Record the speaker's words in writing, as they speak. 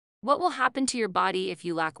What will happen to your body if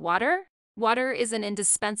you lack water? Water is an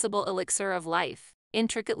indispensable elixir of life,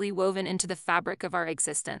 intricately woven into the fabric of our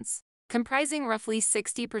existence. Comprising roughly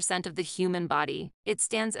 60% of the human body, it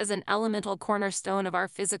stands as an elemental cornerstone of our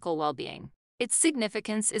physical well-being. Its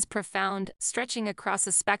significance is profound, stretching across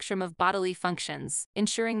a spectrum of bodily functions,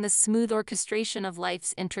 ensuring the smooth orchestration of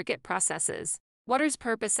life's intricate processes. Water's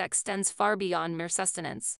purpose extends far beyond mere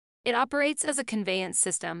sustenance. It operates as a conveyance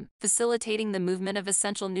system, facilitating the movement of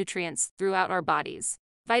essential nutrients throughout our bodies.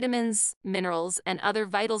 Vitamins, minerals, and other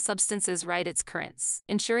vital substances ride its currents,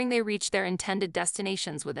 ensuring they reach their intended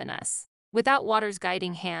destinations within us. Without water's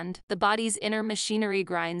guiding hand, the body's inner machinery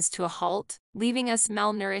grinds to a halt, leaving us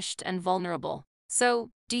malnourished and vulnerable.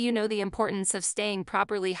 So, do you know the importance of staying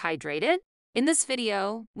properly hydrated? In this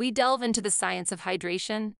video, we delve into the science of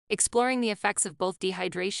hydration, exploring the effects of both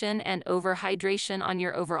dehydration and overhydration on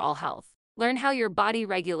your overall health. Learn how your body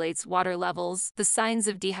regulates water levels, the signs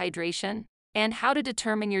of dehydration, and how to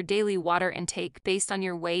determine your daily water intake based on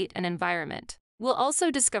your weight and environment. We'll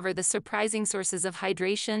also discover the surprising sources of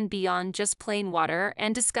hydration beyond just plain water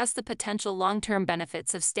and discuss the potential long-term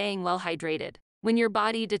benefits of staying well hydrated. When your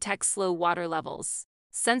body detects slow water levels,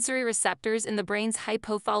 sensory receptors in the brain's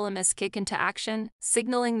hypothalamus kick into action,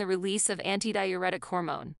 signaling the release of antidiuretic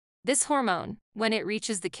hormone. This hormone, when it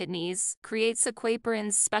reaches the kidneys, creates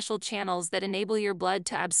aquaporin's special channels that enable your blood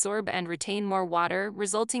to absorb and retain more water,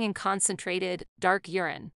 resulting in concentrated, dark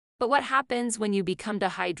urine. But what happens when you become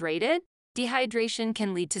dehydrated? Dehydration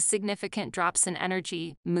can lead to significant drops in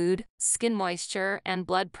energy, mood, skin moisture, and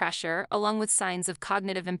blood pressure, along with signs of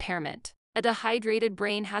cognitive impairment. A dehydrated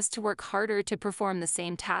brain has to work harder to perform the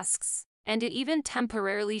same tasks, and it even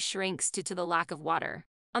temporarily shrinks due to the lack of water.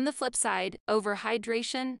 On the flip side,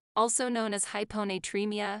 overhydration, also known as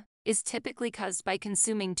hyponatremia, is typically caused by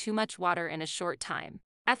consuming too much water in a short time.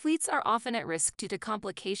 Athletes are often at risk due to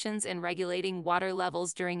complications in regulating water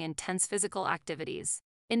levels during intense physical activities.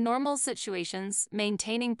 In normal situations,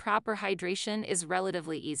 maintaining proper hydration is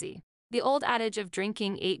relatively easy. The old adage of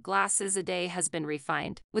drinking 8 glasses a day has been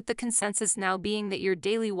refined, with the consensus now being that your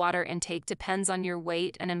daily water intake depends on your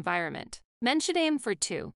weight and environment. Men should aim for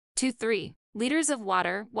 2 to 3 liters of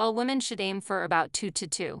water, while women should aim for about 2 to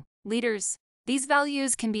 2 liters. These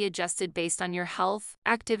values can be adjusted based on your health,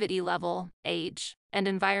 activity level, age, and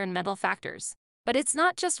environmental factors. But it's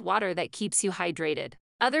not just water that keeps you hydrated.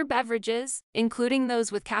 Other beverages, including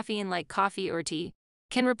those with caffeine like coffee or tea,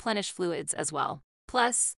 can replenish fluids as well.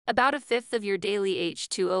 Plus, about a fifth of your daily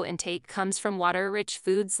H2O intake comes from water-rich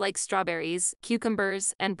foods like strawberries,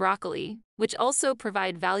 cucumbers, and broccoli, which also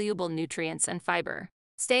provide valuable nutrients and fiber.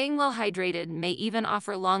 Staying well hydrated may even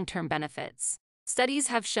offer long-term benefits. Studies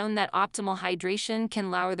have shown that optimal hydration can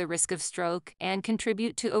lower the risk of stroke and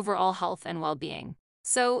contribute to overall health and well-being.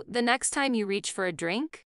 So, the next time you reach for a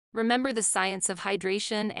drink, remember the science of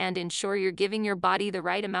hydration and ensure you're giving your body the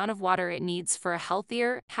right amount of water it needs for a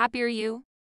healthier, happier you.